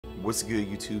What's good,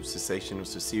 YouTube? Sensational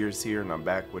Sears here, and I'm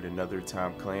back with another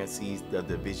Tom Clancy's The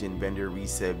Division Vendor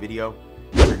Reset video.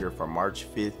 We're here for March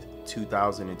 5th,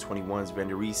 2021's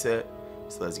Vendor Reset.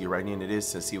 So let's get right into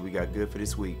this and see what we got good for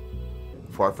this week.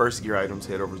 For our first gear items,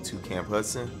 head over to Camp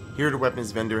Hudson. Here the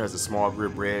weapons vendor has a small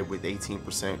grip red with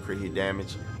 18% crit hit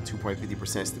damage,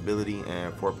 2.50% stability,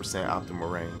 and 4%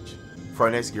 optimal range. For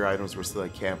our next gear items, we're still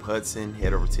at Camp Hudson.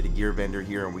 Head over to the gear vendor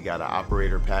here and we got an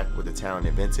operator pack with the talent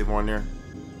inventive on there.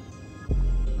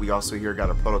 We also here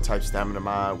got a prototype stamina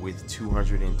mod with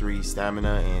 203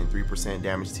 stamina and 3%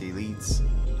 damage to elites.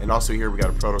 And also here we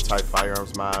got a prototype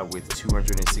firearms mod with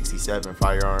 267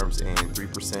 firearms and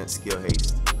 3% skill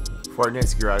haste. For our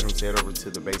next gear items, head over to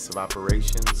the base of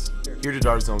operations. Here the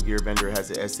Dark Zone gear vendor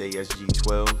has an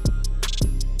SASG-12.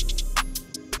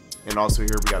 And also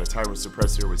here we got a tyrant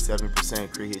suppressor with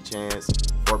 7% crit hit chance,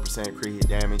 4% crit hit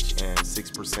damage, and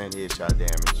 6% headshot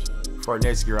damage. For our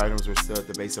next gear items, we're still at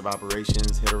the base of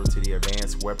operations. Head over to the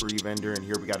advanced weaponry vendor, and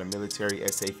here we got a military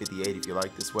SA-58 if you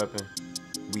like this weapon.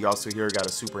 We also here got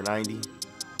a Super 90.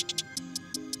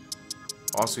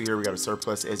 Also here we got a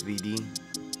surplus SVD.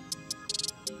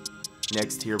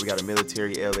 Next here we got a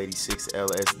military L86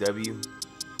 LSW.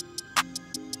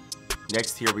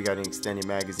 Next here we got an extended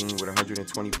magazine with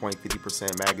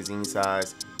 120.50% magazine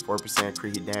size, 4%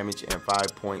 crit hit damage, and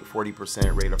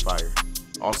 5.40% rate of fire.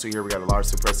 Also here we got a large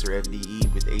suppressor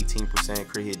FDE with 18%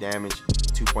 crit hit damage,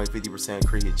 2.50%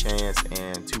 crit hit chance,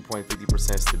 and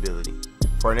 2.50% stability.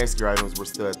 For our next gear items, we're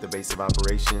still at the base of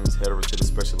operations. Head over to the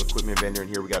special equipment vendor, and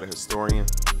here we got a historian.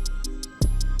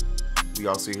 We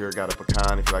also here got a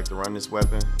pecan if you like to run this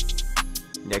weapon.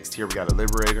 Next here we got a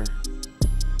liberator.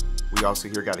 We also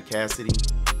here got a Cassidy.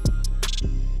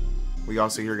 We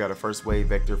also here got a first wave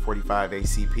Vector 45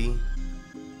 ACP.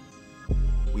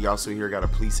 We also here got a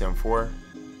Police M4.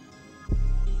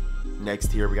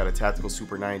 Next here we got a tactical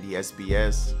Super 90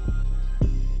 SBS.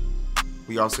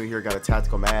 We also here got a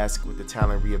tactical mask with the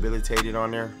talent rehabilitated on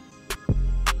there.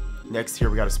 Next here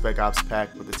we got a Spec Ops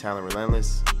pack with the talent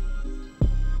relentless.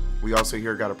 We also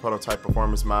here got a prototype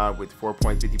performance mod with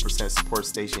 4.50% support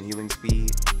station healing speed.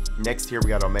 Next here we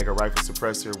got Omega rifle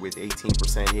suppressor with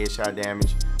 18% headshot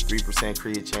damage, 3%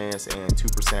 crit hit chance, and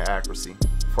 2% accuracy.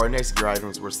 For our next gear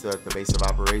items, we're still at the base of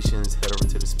operations. Head over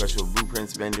to the special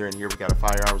blueprints vendor, and here we got a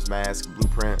firearms mask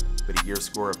blueprint with a gear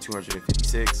score of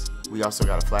 256. We also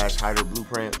got a flash hider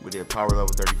blueprint with a power level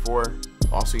 34.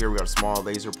 Also here we got a small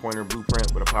laser pointer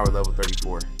blueprint with a power level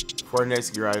 34. For our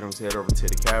next gear items, head over to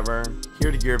the cavern.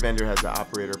 Here the gear vendor has the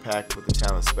operator pack with the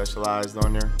talent specialized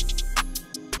on there.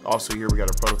 Also here we got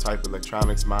a prototype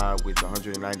electronics mod with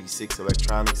 196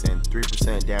 electronics and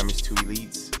 3% damage to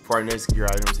elites. For our next gear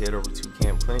items, head over to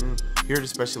Camp Clinton. Here the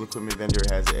special equipment vendor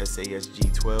has a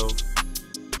SASG-12.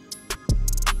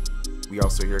 We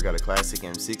also here got a classic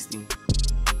M60.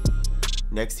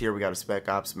 Next here we got a Spec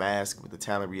Ops mask with the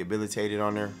talent rehabilitated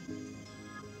on there.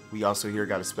 We also here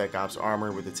got a Spec Ops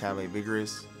armor with the talent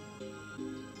vigorous.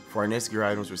 For our next gear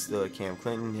items, we're still at Camp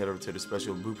Clinton. Head over to the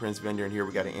special blueprints vendor, and here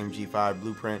we got an MG5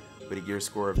 blueprint with a gear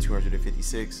score of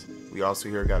 256. We also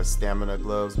here got a stamina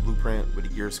gloves blueprint with a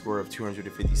gear score of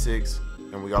 256.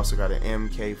 And we also got an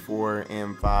MK4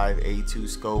 M5 A2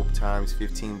 scope times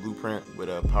 15 blueprint with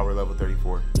a power level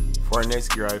 34. For our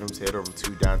next gear items, head over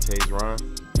to Dante's Run.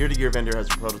 Here the gear vendor has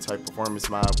a prototype performance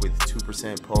mod with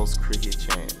 2% pulse crit hit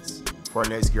chance. For our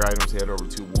next gear items, head over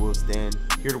to Wolf's Den.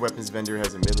 Here the weapons vendor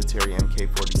has a military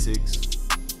MK46.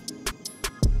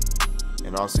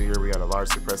 And also here we got a large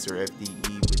suppressor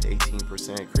FDE with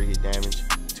 18% crit hit damage,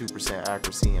 2%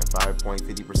 accuracy, and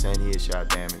 5.50% headshot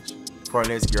damage. For our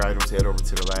next gear items, head over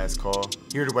to the last call.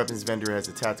 Here the weapons vendor has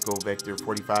a tactical Vector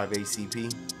 45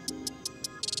 ACP.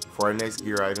 For our next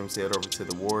gear items, head over to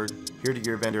the ward. Here the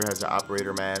gear vendor has an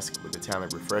operator mask with the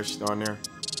talent refreshed on there.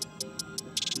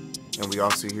 And we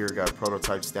also here got a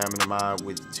prototype stamina mod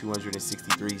with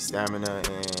 263 stamina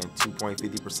and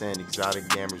 2.50% exotic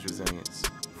damage resilience.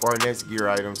 For our next gear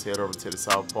items, head over to the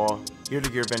Southpaw. Here the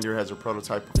gear vendor has a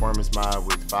prototype performance mod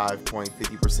with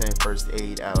 5.50% first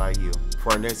aid ally heal.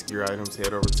 For our next gear items,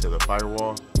 head over to the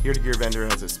Firewall. Here the gear vendor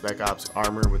has a Spec Ops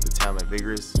armor with the talent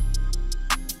vigorous.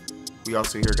 We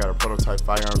also here got a prototype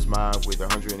firearms mod with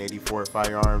 184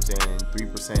 firearms and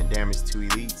 3% damage to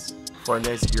elites. For our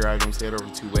next gear items, head over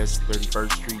to West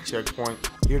 31st Street checkpoint.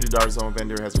 Here the Dark Zone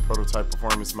vendor has a prototype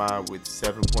performance mod with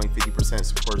 7.50%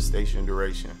 support station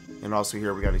duration. And also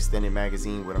here we got extended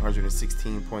magazine with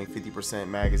 116.50%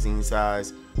 magazine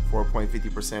size,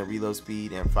 4.50% reload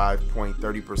speed, and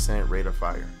 5.30% rate of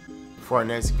fire. For our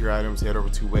next gear items, head over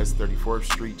to West 34th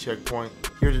Street checkpoint.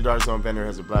 Here the Dark Zone vendor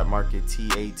has a black market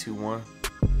TA21.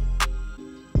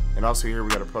 And also here we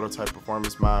got a prototype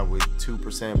performance mod with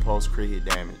 2% pulse crit hit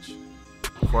damage.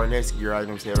 For our next gear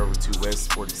items, head over to West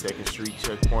 42nd Street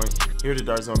checkpoint. Here the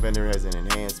Dark Zone vendor has an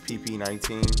enhanced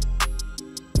PP19.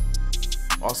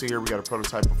 Also here we got a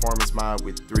prototype performance mod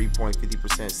with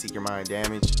 3.50% Seeker Mine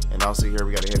damage. And also here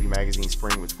we got a heavy magazine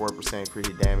spring with 4% crit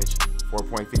hit damage,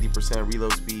 4.50%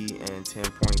 reload speed, and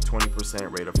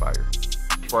 10.20% rate of fire.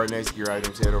 For our next gear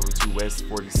items, head over to West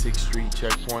 46th Street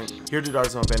checkpoint. Here the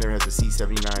Dark Zone vendor has a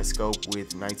C79 scope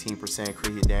with 19%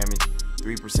 crit hit damage,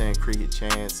 3% crit hit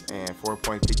chance, and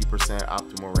 4.50%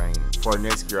 optimal range. For our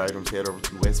next gear items, head over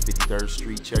to West 53rd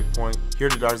Street checkpoint. Here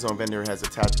the Dark Zone vendor has a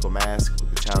tactical mask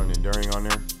with the talent Enduring on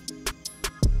there.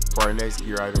 For our next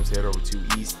gear items, head over to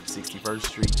East 61st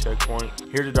Street checkpoint.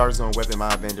 Here the Dark Zone weapon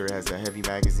mod vendor has a heavy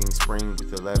magazine spring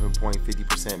with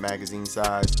 11.50% magazine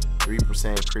size,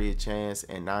 3% crit hit chance,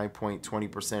 and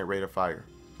 9.20% rate of fire.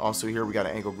 Also here we got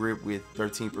an angle grip with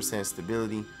 13%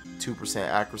 stability, 2%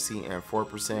 accuracy, and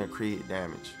 4% crit hit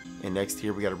damage. And next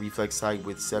here we got a reflex sight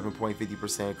with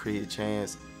 7.50% crit hit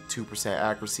chance, 2%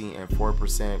 accuracy, and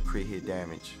 4% crit hit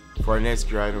damage. For our next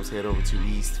gear items, head over to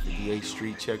East 58th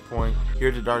Street checkpoint.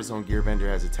 Here the Dark Zone gear vendor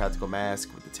has a tactical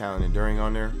mask with the talent Enduring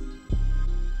on there.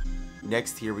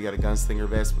 Next here we got a gunslinger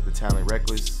vest with the talent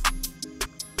Reckless.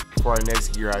 For our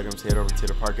next gear items, head over to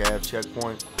the Park Ave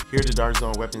checkpoint. Here the Dark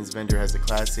Zone weapons vendor has a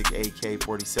classic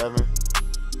AK-47.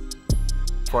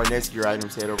 For our next gear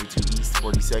items, head over to East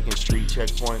 42nd Street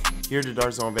checkpoint. Here the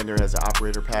Dark Zone vendor has an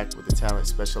operator pack with the talent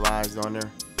Specialized on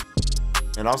there.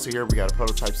 And also here we got a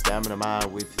prototype stamina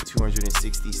mod with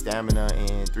 260 stamina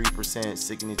and 3%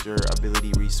 signature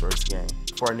ability resource gain.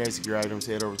 For our next gear items,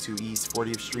 head over to East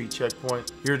 40th Street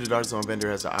checkpoint. Here the Dark Zone vendor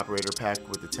has an operator pack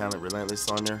with the talent Relentless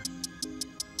on there.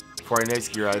 For our next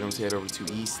gear items, head over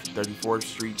to East 34th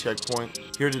Street checkpoint.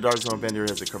 Here the Dark Zone vendor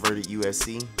has a converted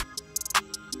USC.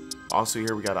 Also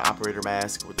here we got an operator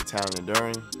mask with the talent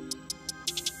Enduring.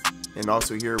 And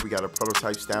also here we got a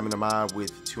prototype stamina mod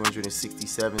with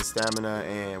 267 stamina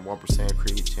and 1%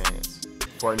 crit hit chance.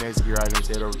 For our next gear items,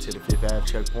 head over to the 5th Ave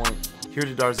checkpoint. Here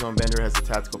the Dark Zone vendor has a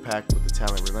tactical pack with the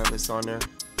talent Relentless on there.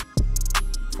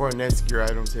 For our next gear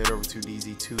items, head over to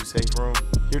DZ2 safe room.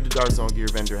 Here the Dark Zone gear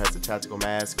vendor has a tactical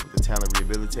mask with the talent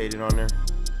Rehabilitated on there.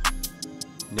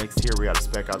 Next here we got a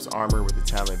Spec Ops armor with the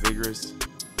talent Vigorous.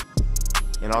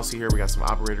 And also here we got some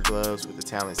operator gloves with the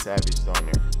talent Savaged on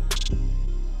there.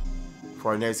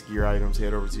 For our next gear items,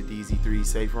 head over to DZ3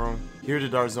 safe room. Here the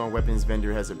Dark Zone weapons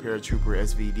vendor has a Paratrooper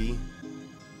SVD.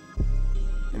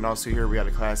 And also here we got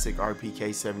a classic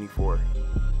RPK-74.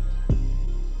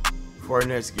 For our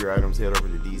next gear items, head over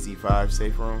to DZ5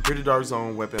 safe room. Here the Dark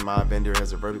Zone weapon mod vendor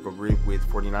has a vertical grip with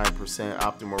 49%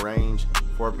 optimal range,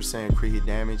 4% crit hit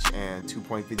damage, and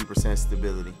 2.50%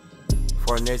 stability.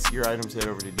 For our next gear items, head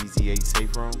over to DZ8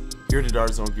 safe room. Here the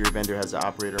Dark Zone gear vendor has an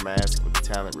operator mask with the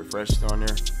talent Refreshed on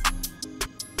there.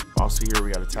 Also here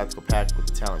we got a tactical pack with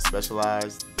the talent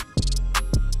Specialized.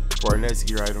 For our next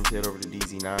gear items, head over to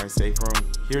DZ9 safe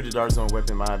room. Here the Dark Zone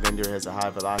weapon mod vendor has a high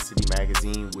velocity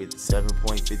magazine with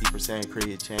 7.50% crit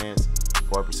hit chance,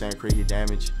 4% crit hit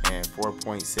damage, and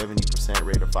 4.70%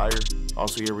 rate of fire.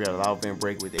 Also here we got a loud vent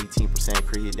break with 18%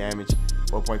 crit hit damage,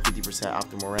 4.50%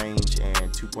 optimal range,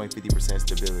 and 2.50%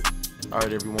 stability.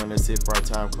 Alright everyone, that's it for our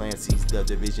Tom Clancy's The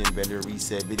Division vendor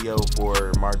reset video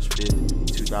for March 5th,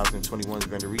 2021's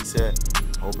vendor reset.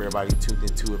 Hope everybody tuned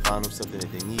into it, found them something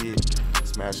that they needed.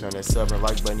 Smash on that sub and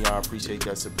like button, y'all. Appreciate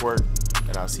that support.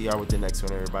 And I'll see y'all with the next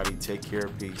one, everybody. Take care.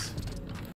 Peace.